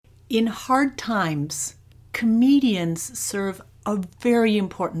In hard times, comedians serve a very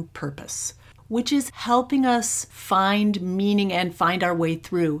important purpose, which is helping us find meaning and find our way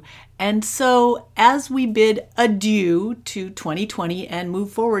through. And so, as we bid adieu to 2020 and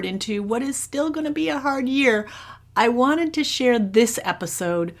move forward into what is still going to be a hard year, I wanted to share this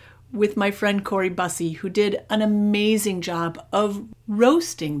episode with my friend Corey Bussey, who did an amazing job of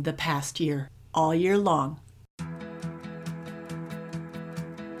roasting the past year all year long.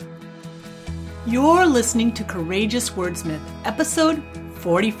 You're listening to Courageous Wordsmith, episode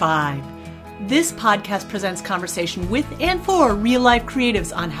 45. This podcast presents conversation with and for real-life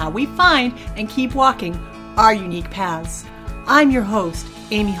creatives on how we find and keep walking our unique paths. I'm your host,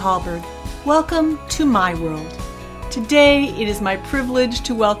 Amy Hallberg. Welcome to my world. Today, it is my privilege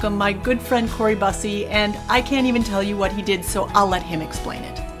to welcome my good friend Corey Bussey, and I can't even tell you what he did, so I'll let him explain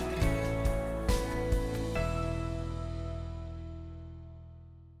it.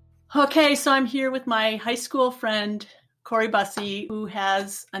 Okay, so I'm here with my high school friend, Corey Bussey, who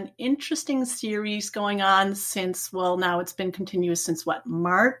has an interesting series going on since, well, now it's been continuous since what,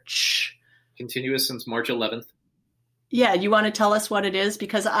 March? Continuous since March 11th. Yeah, you want to tell us what it is?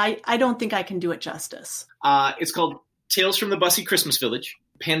 Because I don't think I can do it justice. It's called Tales from the Bussey Christmas Village,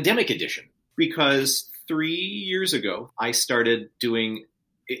 Pandemic Edition, because 3 years ago, I started doing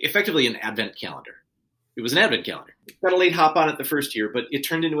effectively an advent calendar. It was an advent calendar. Got a late hop on it the first year, but it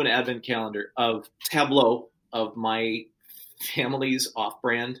turned into an advent calendar of tableau of my family's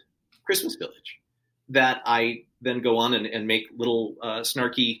off-brand Christmas village that I then go on and make little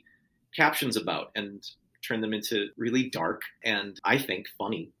snarky captions about and turn them into really dark and, I think,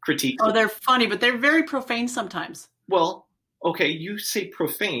 funny critiques. Oh, they're funny, but they're very profane sometimes. Well, okay, you say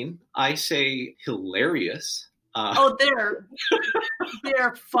profane. I say hilarious.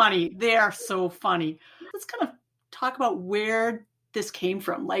 They're funny. They are so funny. Let's kind of talk about where this came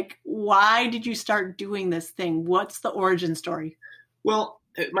from. Like, why did you start doing this thing? What's the origin story? Well,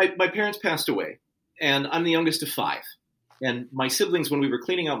 my parents passed away, and I'm the youngest of 5. And my siblings, when we were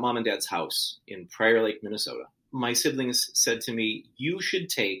cleaning out Mom and Dad's house in Prior Lake, Minnesota, my siblings said to me, you should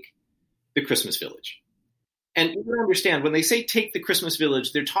take the Christmas Village. And you can understand, when they say take the Christmas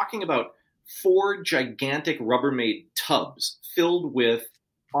Village, they're talking about 4 gigantic Rubbermaid tubs filled with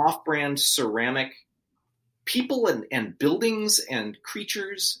off-brand ceramic people and buildings and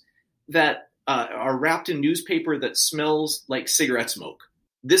creatures that are wrapped in newspaper that smells like cigarette smoke.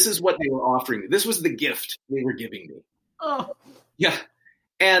 This is what they were offering me. This was the gift they were giving me. Oh, yeah.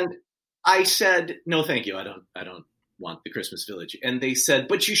 And I said, no, thank you. I don't want the Christmas Village. And they said,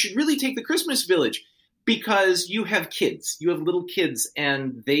 but you should really take the Christmas Village because you have kids. You have little kids,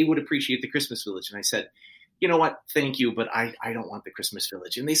 and they would appreciate the Christmas Village. And I said, you know what? Thank you, but I don't want the Christmas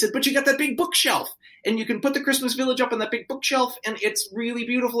Village. And they said, but you got that big bookshelf, and you can put the Christmas Village up on that big bookshelf, and it's really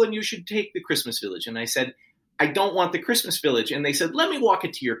beautiful, and you should take the Christmas Village. And I said, I don't want the Christmas Village. And they said, let me walk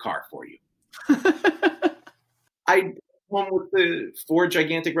it to your car for you. I home with the 4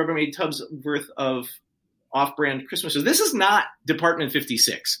 gigantic Rubbermaid tubs worth of off-brand Christmas. So this is not Department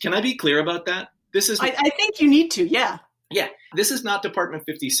 56. Can I be clear about that? This is. I think you need to. Yeah. Yeah. This is not Department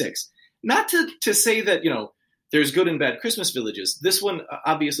 56. Not to say that, there's good and bad Christmas villages. This one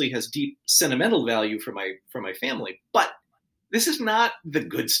obviously has deep sentimental value for my family, but this is not the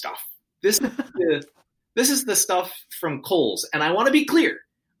good stuff. This is the stuff from Kohl's. And I want to be clear.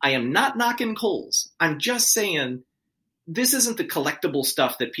 I am not knocking Kohl's. I'm just saying this isn't the collectible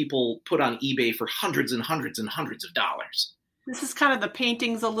stuff that people put on eBay for hundreds and hundreds and hundreds of dollars. This is kind of the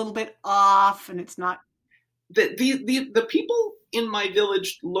painting's a little bit off, and it's not. The people in my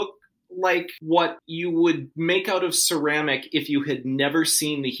village look like what you would make out of ceramic if you had never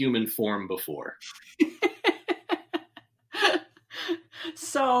seen the human form before.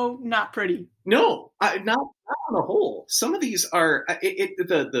 So not pretty. No, not on the whole. Some of these are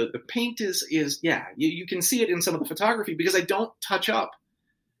the paint is yeah. You can see it in some of the photography because I don't touch up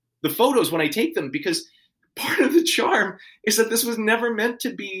the photos when I take them, because part of the charm is that this was never meant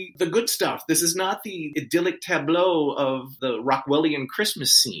to be the good stuff. This is not the idyllic tableau of the Rockwellian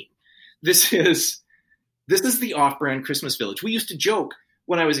Christmas scene. This is the off-brand Christmas Village. We used to joke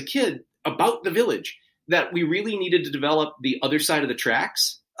when I was a kid about the village that we really needed to develop the other side of the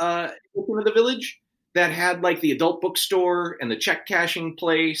tracks into the village that had like the adult bookstore and the check cashing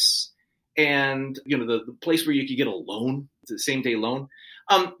place and the place where you could get a loan, the same day loan.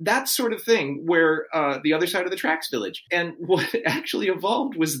 That sort of thing where the other side of the tracks village. And what actually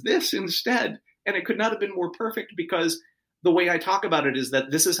evolved was this instead. And it could not have been more perfect because the way I talk about it is that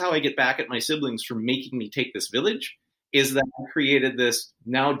this is how I get back at my siblings for making me take this village. is that I created this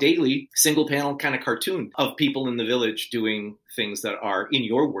now daily single panel kind of cartoon of people in the village doing things that are, in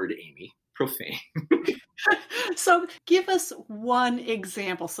your word, Amy, profane. So give us one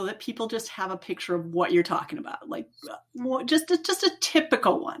example so that people just have a picture of what you're talking about. Like just a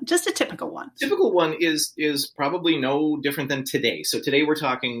typical one. Just a typical one. Typical one is probably no different than today. So today we're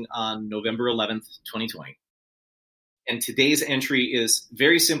talking on November 11th, 2020. And today's entry is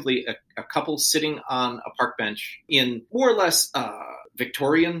very simply a couple sitting on a park bench in more or less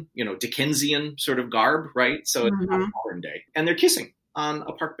Victorian, Dickensian sort of garb, right? So it's not modern day. And they're kissing on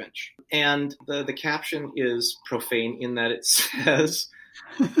a park bench. And the caption is profane in that it says,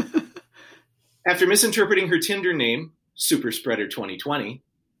 after misinterpreting her Tinder name, Super Spreader 2020,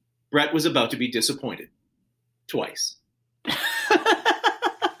 Brett was about to be disappointed. Twice.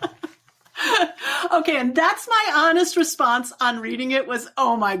 Okay, and that's my honest response on reading it was,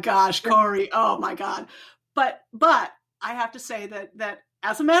 oh my gosh, Corey, oh my God. But I have to say that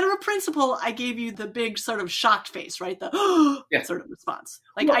as a matter of principle, I gave you the big sort of shocked face, right? The sort of response.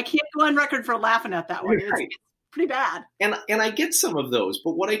 Like, I can't go on record for laughing at that one. Right. It's pretty bad. And I get some of those,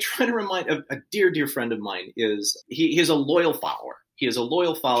 but what I try to remind a dear, dear friend of mine is he is a loyal follower. He is a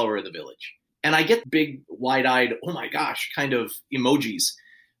loyal follower of the village. And I get big, wide-eyed, oh my gosh, kind of emojis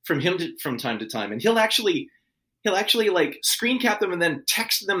from him from time to time. And he'll actually like screen cap them and then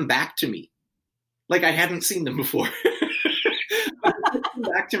text them back to me. Like I hadn't seen them before.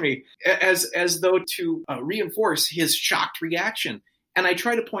 Back to me as though to reinforce his shocked reaction. And I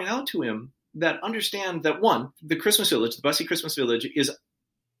try to point out to him that understand that one, the Christmas Village, the Bussey Christmas Village is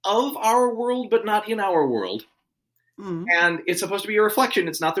of our world, but not in our world. Mm. And it's supposed to be a reflection.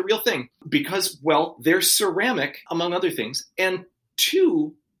 It's not the real thing because, well, they're ceramic, among other things. And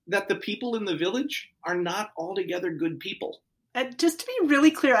two, that the people in the village are not altogether good people. Just to be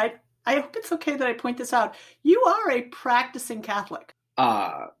really clear, I hope it's okay that I point this out. You are a practicing Catholic.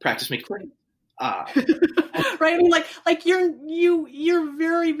 Practice makes clean. Right? I mean, like you're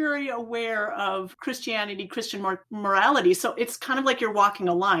very, very aware of Christianity, Christian morality. So it's kind of like you're walking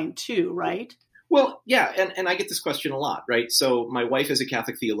a line too, right? Well, yeah, and I get this question a lot, right? So my wife is a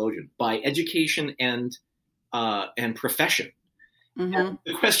Catholic theologian by education and profession. Mm-hmm. And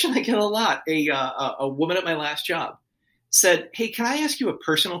the question I get a lot, a woman at my last job said, "Hey, can I ask you a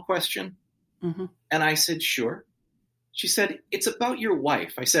personal question?" Mm-hmm. And I said, "Sure." She said, "It's about your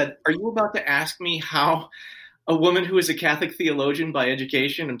wife." I said, "Are you about to ask me how a woman who is a Catholic theologian by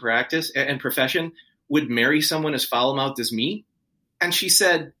education and practice and profession would marry someone as foul-mouthed as me?" And she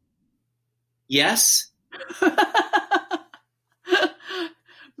said, "Yes."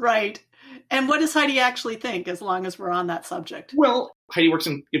 Right. And what does Heidi actually think, as long as we're on that subject? Well, Heidi works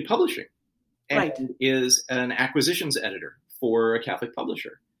in publishing and right. is an acquisitions editor for a Catholic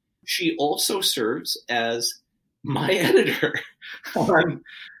publisher. She also serves as my editor.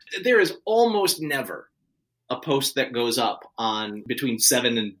 There is almost never a post that goes up on between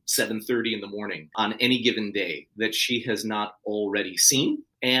 7 and 7:30 in the morning on any given day that she has not already seen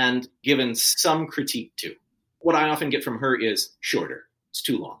and given some critique to. What I often get from her is shorter. It's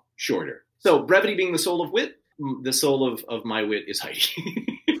too long. Shorter. So brevity being the soul of wit, the soul of my wit is Heidi.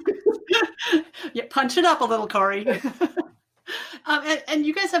 Yeah, punch it up a little, Corey. And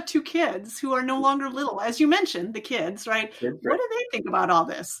you guys have two kids who are no longer little. As you mentioned, the kids, right? What do they think about all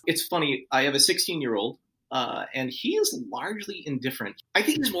this? It's funny. I have a 16-year-old, and he is largely indifferent. I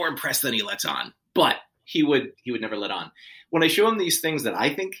think he's more impressed than he lets on, but he would never let on. When I show him these things that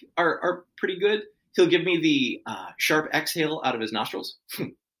I think are pretty good, he'll give me the sharp exhale out of his nostrils.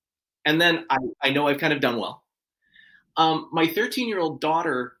 And then I know I've kind of done well. My 13-year-old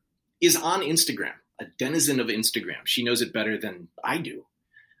daughter is on Instagram, a denizen of Instagram. She knows it better than I do.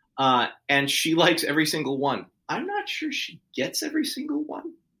 And she likes every single one. I'm not sure she gets every single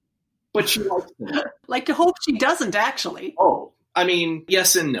one, but she likes them. Like to hope she doesn't, actually. Oh, I mean,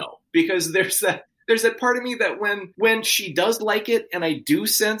 yes and no. Because there's that part of me that when she does like it and I do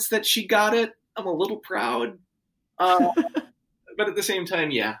sense that she got it, I'm a little proud. But at the same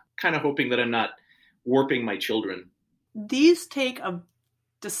time, yeah, kind of hoping that I'm not warping my children. These take a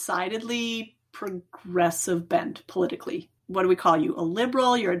decidedly progressive bent politically. What do we call you? A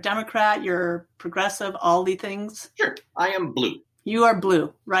liberal? You're a Democrat? You're progressive? All the things? Sure. I am blue. You are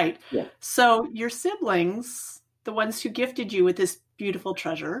blue, right? Yeah. So your siblings, the ones who gifted you with this beautiful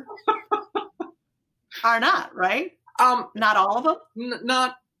treasure, are not, right? Not all of them?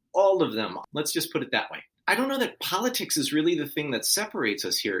 Not all of them. Let's just put it that way. I don't know that politics is really the thing that separates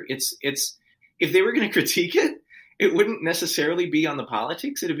us here. It's if they were going to critique it, it wouldn't necessarily be on the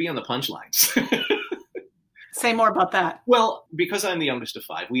politics. It'd be on the punchlines. Say more about that. Well, because I'm the youngest of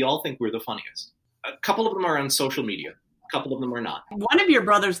five, we all think we're the funniest. A couple of them are on social media. A couple of them are not. One of your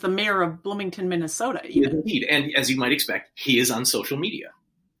brothers, the mayor of Bloomington, Minnesota. Yes, indeed. And as you might expect, he is on social media.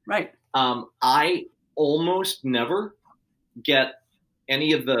 Right. I almost never get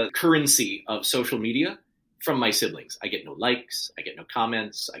any of the currency of social media from my siblings. I get no likes. I get no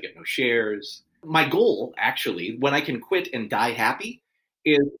comments. I get no shares. My goal, actually, when I can quit and die happy,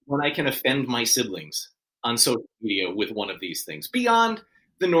 is when I can offend my siblings on social media with one of these things, beyond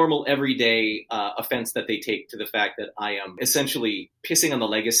the normal everyday offense that they take to the fact that I am essentially pissing on the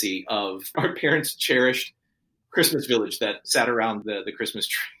legacy of our parents' cherished Christmas village that sat around the Christmas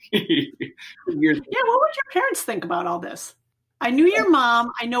tree for years. Yeah, what would your parents think about all this? I knew your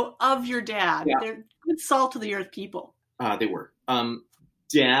mom. I know of your dad. Yeah. They're good salt of the earth people. They were.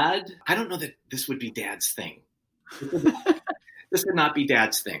 Dad, I don't know that this would be Dad's thing. This would not be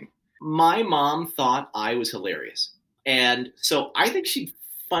Dad's thing. My mom thought I was hilarious. And so I think she'd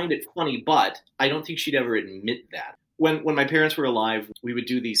find it funny, but I don't think she'd ever admit that. When my parents were alive, we would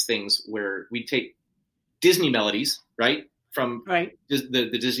do these things where we'd take Disney melodies, right? From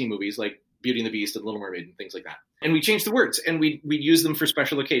the Disney movies like Beauty and the Beast and Little Mermaid and things like that. And we changed the words and we'd use them for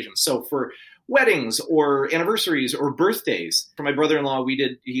special occasions. So for weddings or anniversaries or birthdays, for my brother-in-law,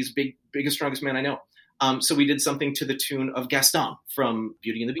 he's biggest, strongest man I know. So we did something to the tune of Gaston from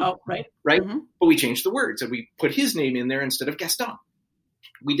Beauty and the Beast. Oh, right. Right? Mm-hmm. But we changed the words and we put his name in there instead of Gaston.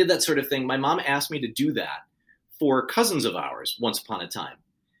 We did that sort of thing. My mom asked me to do that for cousins of ours once upon a time.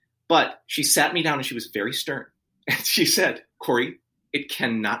 But she sat me down and she was very stern. And she said, Corey, it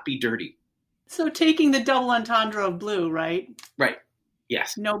cannot be dirty. So taking the double entendre of blue, right? Right.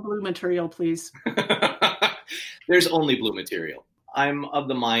 Yes. No blue material, please. There's only blue material. I'm of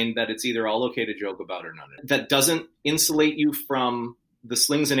the mind that it's either all okay to joke about or none. That doesn't insulate you from the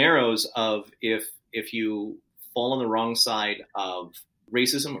slings and arrows of if you fall on the wrong side of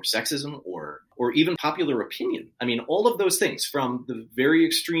racism or sexism or even popular opinion. I mean, all of those things, from the very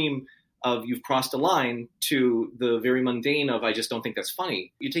extreme of you've crossed a line to the very mundane of I just don't think that's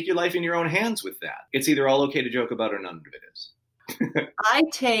funny. You take your life in your own hands with that. It's either all okay to joke about or none of it is. I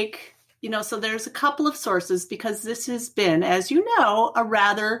take, so there's a couple of sources because this has been, as you know, a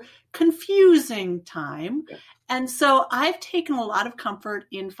rather confusing time. Yeah. And so I've taken a lot of comfort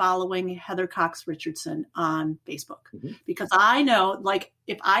in following Heather Cox Richardson on Facebook because I know, like,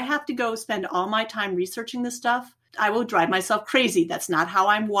 if I have to go spend all my time researching this stuff, I will drive myself crazy. That's not how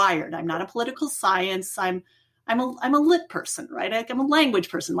I'm wired. I'm not a political science. I'm a lit person, right? I'm a language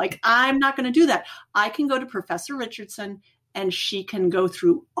person. Like, I'm not going to do that. I can go to Professor Richardson and she can go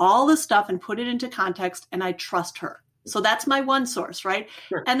through all the stuff and put it into context, and I trust her. So that's my one source, right?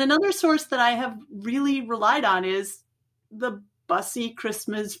 Sure. And another source that I have really relied on is the Bussy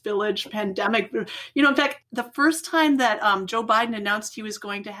Christmas Village pandemic. In fact, the first time that Joe Biden announced he was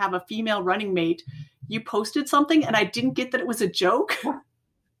going to have a female running mate, you posted something and I didn't get that it was a joke.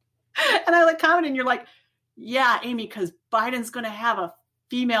 And I commented and you're like, yeah, Amy, because Biden's going to have a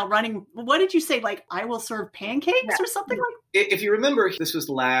female running. What did you say? Like, I will serve pancakes or something like that? If you remember, this was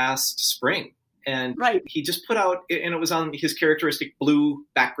last spring. And he just put out, and it was on his characteristic blue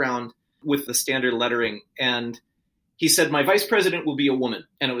background with the standard lettering. And he said, my vice president will be a woman.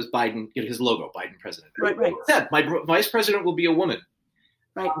 And it was Biden, his logo, Biden president. Right. He said, my vice president will be a woman.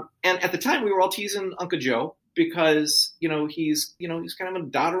 Right. And at the time, we were all teasing Uncle Joe because, he's kind of a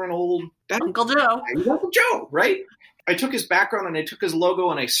doddering old dad. Uncle Joe. He's Uncle Joe, right? I took his background and I took his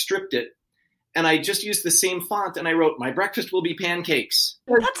logo and I stripped it. And I just used the same font and I wrote, my breakfast will be pancakes.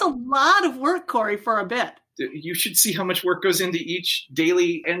 That's a lot of work, Corey, for a bit. You should see how much work goes into each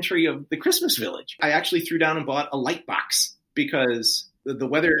daily entry of the Christmas Village. I actually threw down and bought a light box because the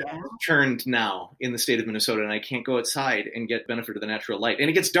weather turned now in the state of Minnesota and I can't go outside and get benefit of the natural light. And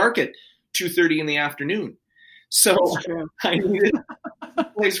it gets dark at 2:30 in the afternoon. So I needed a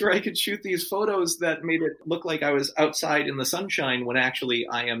place where I could shoot these photos that made it look like I was outside in the sunshine when actually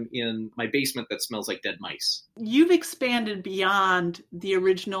I am in my basement that smells like dead mice. You've expanded beyond the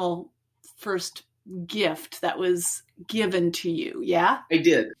original first gift that was given to you, yeah? I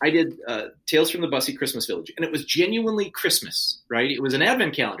did Tales from the Bussy Christmas Village, and it was genuinely Christmas, right? It was an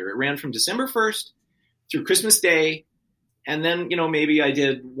advent calendar. It ran from December 1st through Christmas Day. And then, maybe I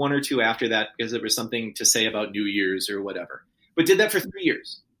did one or two after that because there was something to say about New Year's or whatever. But did that for 3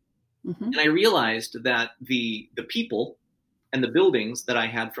 years. Mm-hmm. And I realized that the people and the buildings that I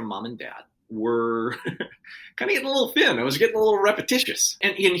had from mom and dad were kind of getting a little thin. I was getting a little repetitious.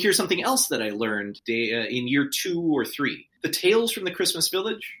 And here's something else that I learned in year 2 or 3. The Tales from the Christmas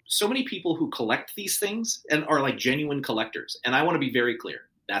Village, so many people who collect these things and are like genuine collectors. And I want to be very clear,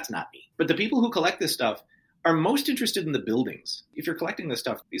 that's not me. But the people who collect this stuff are most interested in the buildings. If you're collecting this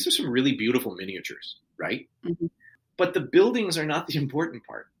stuff, these are some really beautiful miniatures, right? Mm-hmm. But the buildings are not the important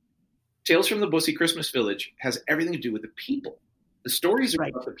part. Tales from the Busse Christmas Village has everything to do with the people. The stories are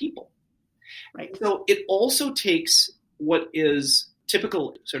about the people. Right. So it also takes what is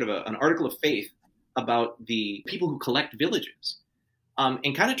typical, sort of an article of faith about the people who collect villages,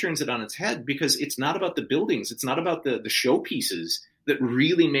 and kind of turns it on its head, because it's not about the buildings. It's not about the showpieces that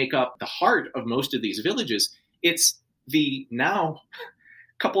really make up the heart of most of these villages. It's the now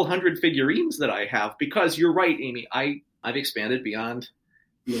couple hundred figurines that I have, because you're right, Amy, I've expanded beyond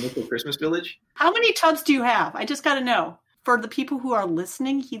the initial Christmas village. How many tubs do you have? I just got to know. For the people who are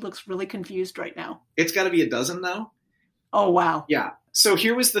listening, he looks really confused right now. It's got to be a dozen now. Oh, wow. Yeah. So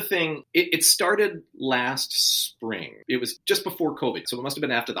here was the thing. It started last spring. It was just before COVID. So it must have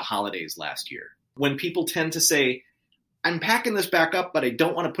been after the holidays last year, when people tend to say, I'm packing this back up, but I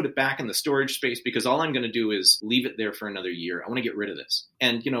don't want to put it back in the storage space, because all I'm going to do is leave it there for another year. I want to get rid of this.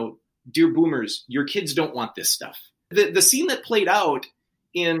 And, dear boomers, your kids don't want this stuff. The scene that played out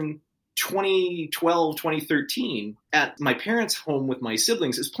in 2012, 2013 at my parents' home with my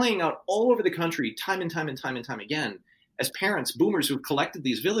siblings is playing out all over the country time and time and time and time again, as parents, boomers who've collected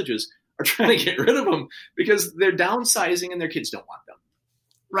these villages, are trying to get rid of them because they're downsizing and their kids don't want them.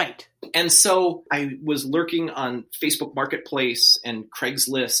 Right. And so I was lurking on Facebook Marketplace and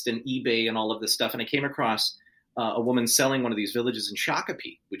Craigslist and eBay and all of this stuff, and I came across a woman selling one of these villages in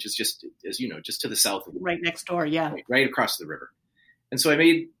Shakopee, which is just, as you know, just to the south of right next door, yeah. Right across the river. And so I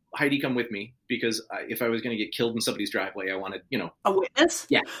made Heidi come with me, because if I was going to get killed in somebody's driveway, I wanted, a witness?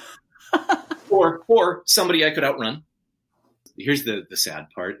 Yeah. or somebody I could outrun. Here's the sad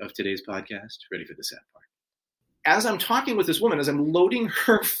part of today's podcast. Ready for the sad part. As I'm talking with this woman, as I'm loading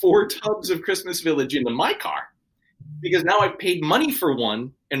her 4 tubs of Christmas Village into my car, because now I've paid money for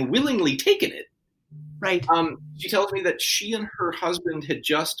one and willingly taken it. Right. She tells me that she and her husband had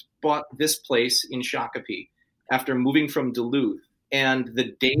just bought this place in Shakopee after moving from Duluth. And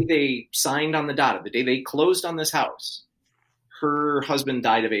the day they signed on the dotted, the day they closed on this house, her husband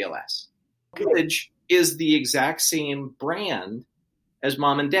died of ALS. Village is the exact same brand as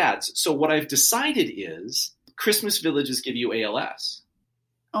Mom and Dad's. So what I've decided is Christmas villages give you ALS.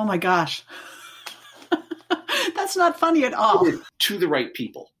 Oh my gosh. That's not funny at all. To the right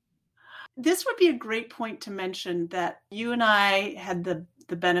people. This would be a great point to mention that you and I had the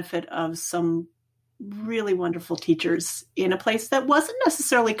benefit of some really wonderful teachers in a place that wasn't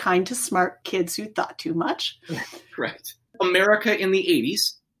necessarily kind to smart kids who thought too much. Right. America in the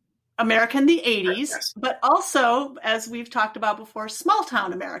 80s. America in the 80s, yes. But also, as we've talked about before, small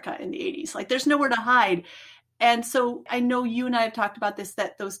town America in the 80s. Like, there's nowhere to hide. And so I know you and I have talked about this,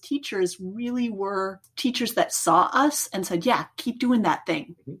 that those teachers really were teachers that saw us and said, yeah, keep doing that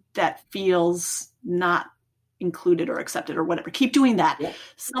thing that feels not included or accepted or whatever. Keep doing that. Yeah.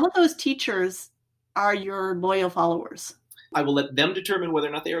 Some of those teachers are your loyal followers. I will let them determine whether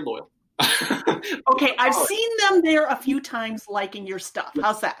or not they are loyal. Okay, I've seen them there a few times liking your stuff.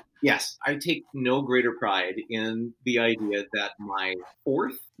 How's that? Yes, I take no greater pride in the idea that my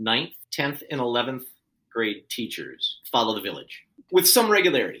 4th, 9th, 10th, and 11th grade teachers follow the village with some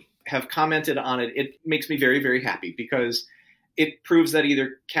regularity, have commented on it. It makes me very, very happy, because it proves that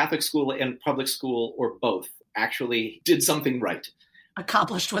either Catholic school and public school, or both, actually did something right.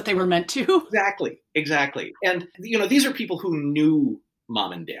 Accomplished what they were meant to. Exactly. And, these are people who knew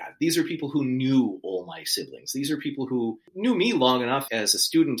Mom and Dad. These are people who knew all my siblings. These are people who knew me long enough as a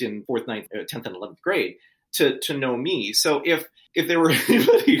student in 4th, 9th, 10th, and 11th grade to know me. So if there were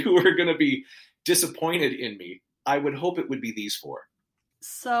anybody who were going to be disappointed in me, I would hope it would be these 4.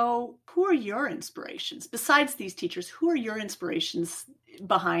 So who are your inspirations? Besides these teachers, who are your inspirations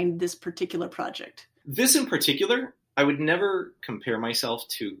behind this particular project? This in particular, I would never compare myself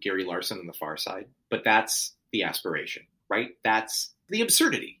to Gary Larson and The Far Side, but that's the aspiration, right? That's the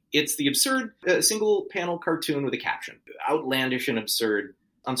absurdity. It's the absurd single panel cartoon with a caption. Outlandish and absurd.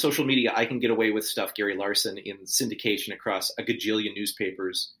 On social media, I can get away with stuff Gary Larson in syndication across a gajillion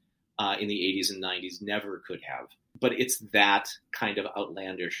newspapers in the 80s and 90s never could have. But it's that kind of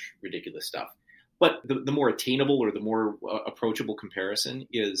outlandish, ridiculous stuff. But the more attainable or the more approachable comparison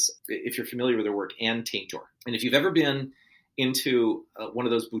is, if you're familiar with their work, Ann Taintor. And if you've ever been into one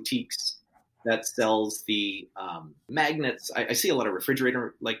of those boutiques that sells the magnets, I see a lot of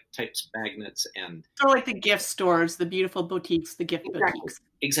refrigerator-like types magnets. And so like the gift stores, the beautiful boutiques, the gift boutiques.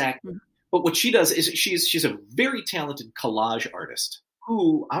 Exactly. Mm-hmm. But what she does is she's a very talented collage artist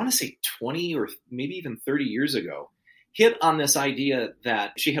who, I want to say 20 or maybe even 30 years ago, hit on this idea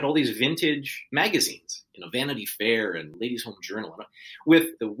that she had all these vintage magazines, Vanity Fair and Ladies' Home Journal,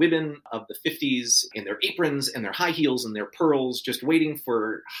 with the women of the 50s in their aprons and their high heels and their pearls, just waiting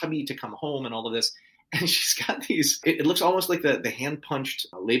for hubby to come home and all of this. And she's got these, it looks almost like the hand-punched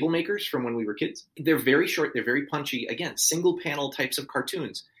label makers from when we were kids. They're very short, they're very punchy, again, single panel types of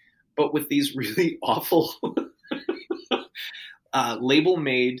cartoons, but with these really awful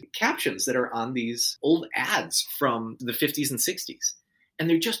label-made captions that are on these old ads from the 50s and 60s. And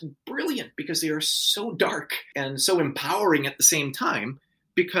they're just brilliant because they are so dark and so empowering at the same time,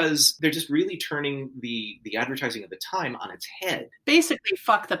 because they're just really turning the advertising of the time on its head. Basically,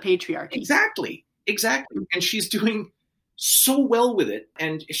 fuck the patriarchy. Exactly. And she's doing so well with it.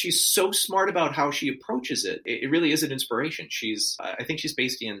 And she's so smart about how she approaches it. It really is an inspiration. I think she's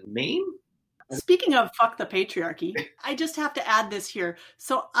based in Maine. Speaking of fuck the patriarchy, I just have to add this here.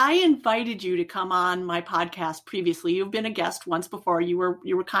 So I invited you to come on my podcast previously. You've been a guest once before. You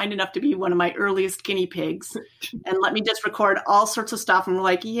were kind enough to be one of my earliest guinea pigs and let me just record all sorts of stuff. And we're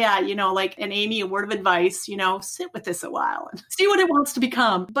like, yeah, and Amy, a word of advice, sit with this a while and see what it wants to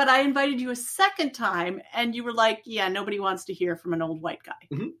become. But I invited you a second time and you were like, yeah, nobody wants to hear from an old white guy.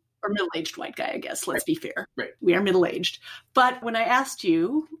 Mm-hmm. Or middle-aged white guy, I guess. Let's be fair. Right. We are middle-aged. But when I asked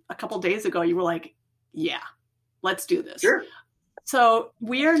you a couple days ago, you were like, yeah, let's do this. Sure. So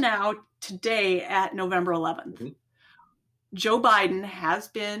we are now today at November 11th. Mm-hmm. Joe Biden has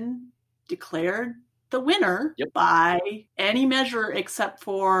been declared the winner by any measure except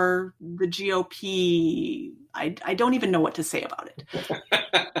for the GOP. I don't even know what to say about it.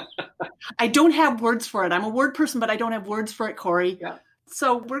 I don't have words for it. I'm a word person, but I don't have words for it, Corey. Yeah.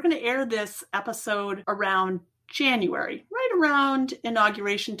 So we're going to air this episode around January, right around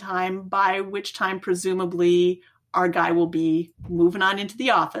inauguration time, by which time presumably our guy will be moving on into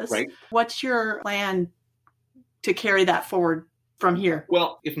the office. Right. What's your plan to carry that forward from here?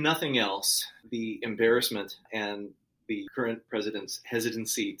 Well, if nothing else, the embarrassment and the current president's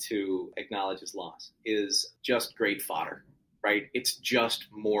hesitancy to acknowledge his loss is just great fodder. Right? It's just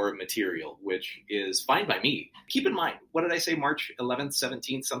more material, which is fine by me. Keep in mind, what did I say? March 11th,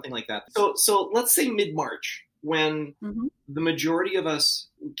 17th, something like that. So let's say mid-March, when the majority of us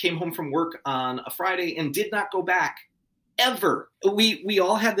came home from work on a Friday and did not go back ever. We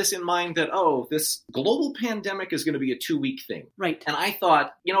all had this in mind that, this global pandemic is going to be a 2-week thing. Right. And I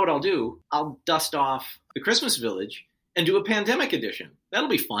thought, you know what I'll do? I'll dust off the Christmas Village and do a pandemic edition. That'll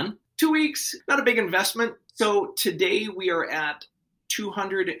be fun. 2 weeks, not a big investment. So today we are at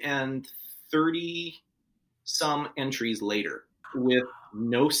 230 some entries later with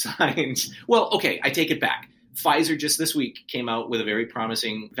no signs. Well, okay, I take it back. Pfizer just this week came out with a very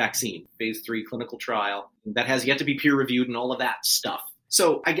promising vaccine, phase 3 clinical trial that has yet to be peer reviewed and all of that stuff.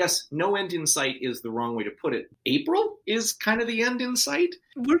 So I guess no end in sight is the wrong way to put it. April is kind of the end in sight.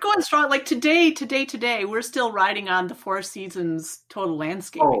 We're going strong. Like today, we're still riding on the Four Seasons total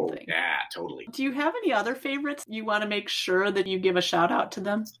landscaping thing. Yeah, totally. Do you have any other favorites you want to make sure that you give a shout out to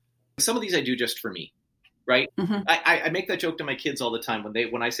them? Some of these I do just for me, right? Mm-hmm. I make that joke to my kids all the time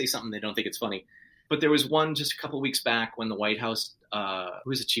when I say something they don't think it's funny. But there was one just a couple weeks back when the White House, who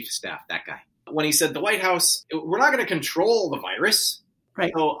was the chief of staff, that guy, when he said the White House, we're not going to control the virus.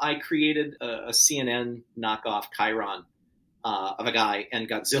 Right. So I created a CNN knockoff Chiron of a guy and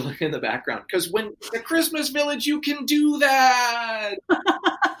Godzilla in the background. Because when the Christmas Village, you can do that.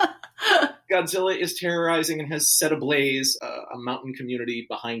 Godzilla is terrorizing and has set ablaze a mountain community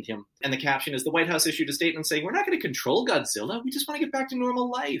behind him. And the caption is, the White House issued a statement saying, we're not going to control Godzilla. We just want to get back to normal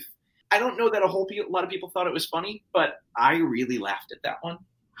life. I don't know that a lot of people thought it was funny, but I really laughed at that one.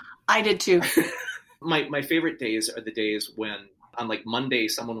 I did too. My favorite days are the days when on like Monday,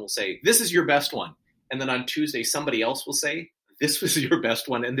 someone will say, this is your best one. And then on Tuesday, somebody else will say, this was your best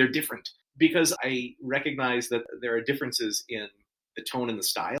one. And they're different because I recognize that there are differences in the tone and the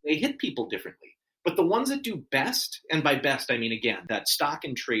style. They hit people differently. But the ones that do best, and by best, I mean, again, that stock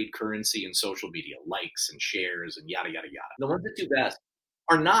and trade currency and social media, likes and shares and yada, yada, yada. The ones that do best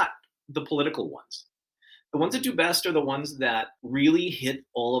are not the political ones. The ones that do best are the ones that really hit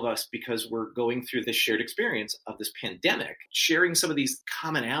all of us because we're going through this shared experience of this pandemic, sharing some of these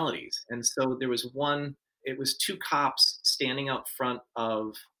commonalities. And so there was one, it was 2 cops standing out front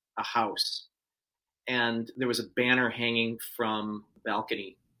of a house. And there was a banner hanging from the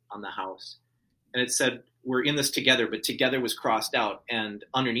balcony on the house. And it said, we're in this together, but together was crossed out. And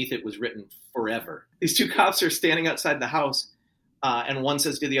underneath it was written forever. These 2 cops are standing outside the house. And one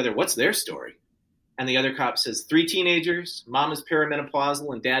says to the other, what's their story? And the other cop says, 3 teenagers, mom is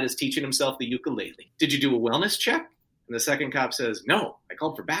perimenopausal, and dad is teaching himself the ukulele. Did you do a wellness check? And the second cop says, no, I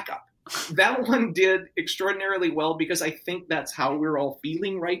called for backup. That one did extraordinarily well because I think that's how we're all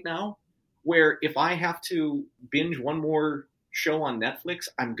feeling right now. where if I have to binge one more show on Netflix,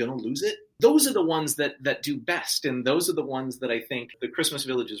 I'm going to lose it. Those are the ones that do best. And those are the ones that I think the Christmas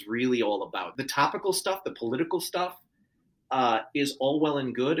Village is really all about. The topical stuff, the political stuff is all well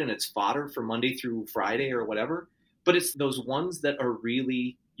and good. And it's fodder for Monday through Friday or whatever. But it's those ones that are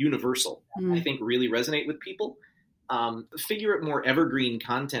really universal, I think really resonate with people. Figure it more evergreen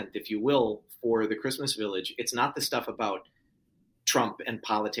content, if you will, for the Christmas Village. It's not the stuff about Trump and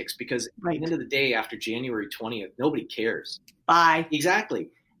politics, because at the end of the day, after January 20th, nobody cares. Bye. Exactly.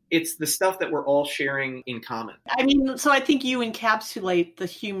 It's the stuff that we're all sharing in common. I mean, so I think you encapsulate the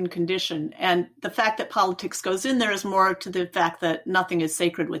human condition, and the fact that politics goes in there is more to the fact that nothing is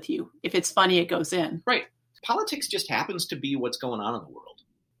sacred with you. If it's funny, it goes in. Right. Politics just happens to be what's going on in the world.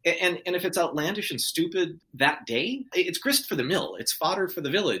 And if it's outlandish and stupid that day, it's grist for the mill. It's fodder for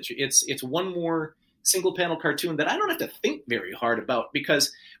the village. It's one more single panel cartoon that I don't have to think very hard about,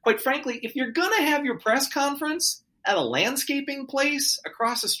 because quite frankly, if you're going to have your press conference at a landscaping place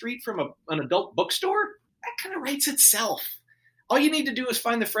across the street from an adult bookstore, that kind of writes itself. All you need to do is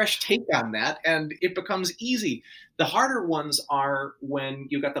find the fresh take on that, and it becomes easy. The harder ones are when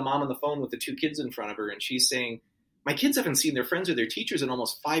you got the mom on the phone with the two kids in front of her, and she's saying, my kids haven't seen their friends or their teachers in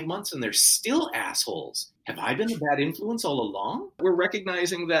almost 5 months, and they're still assholes. Have I been a bad influence all along? We're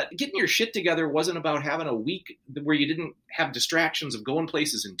recognizing that getting your shit together wasn't about having a week where you didn't have distractions of going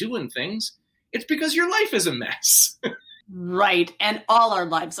places and doing things. It's because your life is a mess. Right. And all our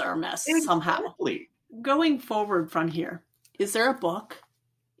lives are a mess somehow. Exactly. Going forward from here, is there a book?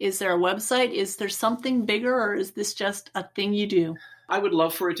 Is there a website? Is there something bigger, or is this just a thing you do? I would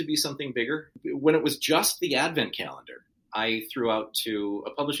love for it to be something bigger. When it was just the Advent calendar, I threw out to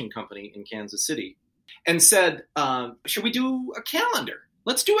a publishing company in Kansas City and said, should we do a calendar?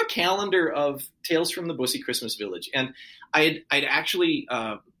 Let's do a calendar of Tales from the Bussy Christmas Village. And I'd actually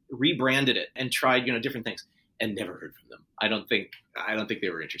rebranded it and tried, different things, and never heard from them. I don't think they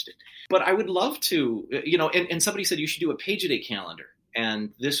were interested. But I would love to, and somebody said you should do a page-a-day calendar.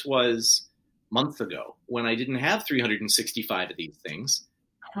 And this was months ago when I didn't have 365 of these things.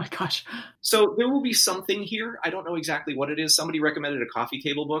 Oh my gosh. So there will be something here. I don't know exactly what it is. Somebody recommended a coffee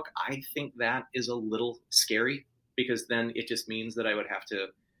table book. I think that is a little scary, because then it just means that I would have to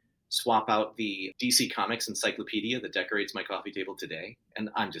swap out the DC Comics encyclopedia that decorates my coffee table today. And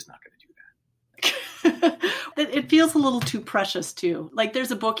I'm just not going to do that. It feels a little too precious too. Like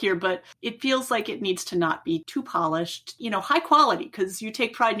there's a book here, but it feels like it needs to not be too polished, high quality, because you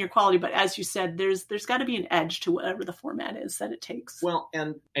take pride in your quality. But as you said, there's got to be an edge to whatever the format is that it takes. Well,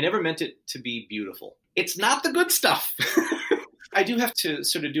 and I never meant it to be beautiful. It's not the good stuff. I do have to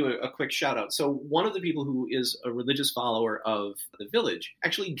sort of do a quick shout out. So one of the people who is a religious follower of the Village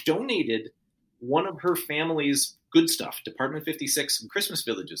actually donated one of her family's good stuff, Department 56 Christmas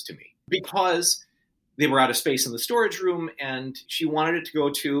Villages, to me, because they were out of space in the storage room, and she wanted it to go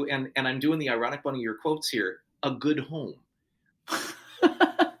to, and I'm doing the ironic one of your quotes here, a good home.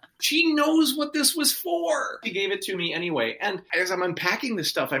 She knows what this was for. She gave it to me anyway. And as I'm unpacking this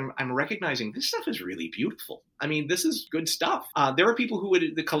stuff, I'm recognizing this stuff is really beautiful. I mean, this is good stuff. There are people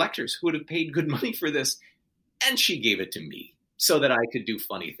the collectors who would have paid good money for this, and she gave it to me so that I could do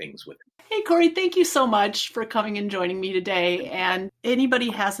funny things with it. Hey, Corey, thank you so much for coming and joining me today. And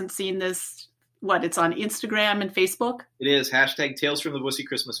anybody hasn't seen this, it's on Instagram and Facebook? It is. # Tales from the Bussy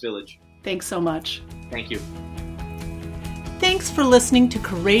Christmas Village. Thanks so much. Thank you. Thanks for listening to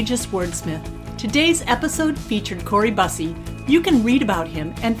Courageous Wordsmith. Today's episode featured Corey Bussy. You can read about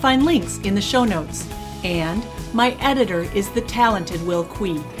him and find links in the show notes. And my editor is the talented Will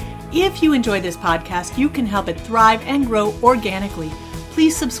Quee. If you enjoy this podcast, you can help it thrive and grow organically.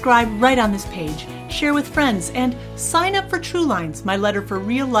 Please subscribe right on this page, share with friends, and sign up for True Lines, my letter for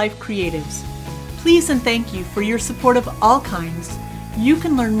real-life creatives. Please and thank you for your support of all kinds. You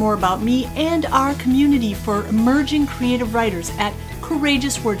can learn more about me and our community for emerging creative writers at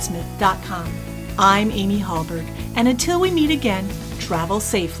courageouswordsmith.com. I'm Amy Hallberg, and until we meet again, travel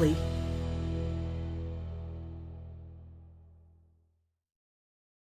safely.